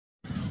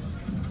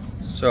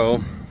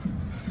So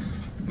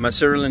I'm a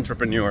serial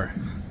entrepreneur.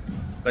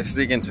 Let's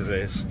dig into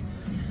this.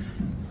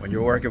 When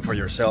you're working for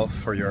yourself,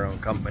 for your own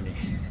company,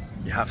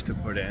 you have to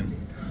put in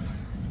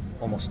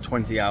almost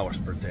 20 hours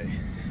per day.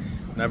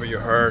 Whenever you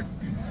heard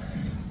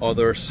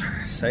others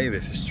say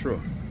this, is true.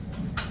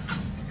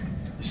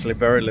 You sleep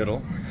very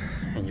little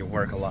and you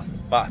work a lot.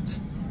 But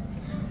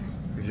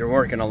if you're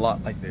working a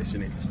lot like this, you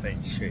need to stay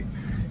in shape.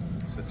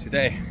 So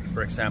today,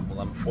 for example,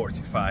 I'm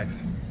 45.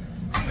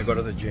 I go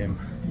to the gym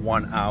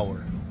 1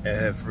 hour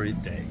every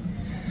day.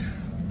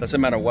 Doesn't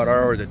matter what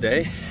hour of the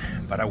day,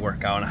 but I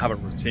work out and I have a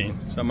routine.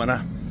 So I'm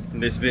gonna, in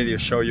this video,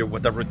 show you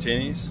what the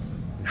routine is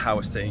and how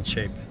I stay in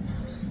shape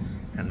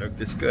and look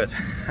this good.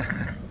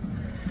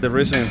 The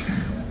reason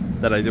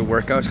that I do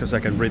workouts is because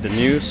I can read the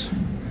news,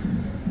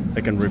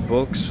 I can read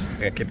books,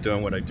 I can keep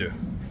doing what I do.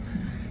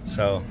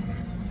 So,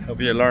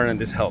 hope you learn and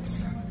this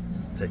helps.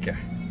 Take care.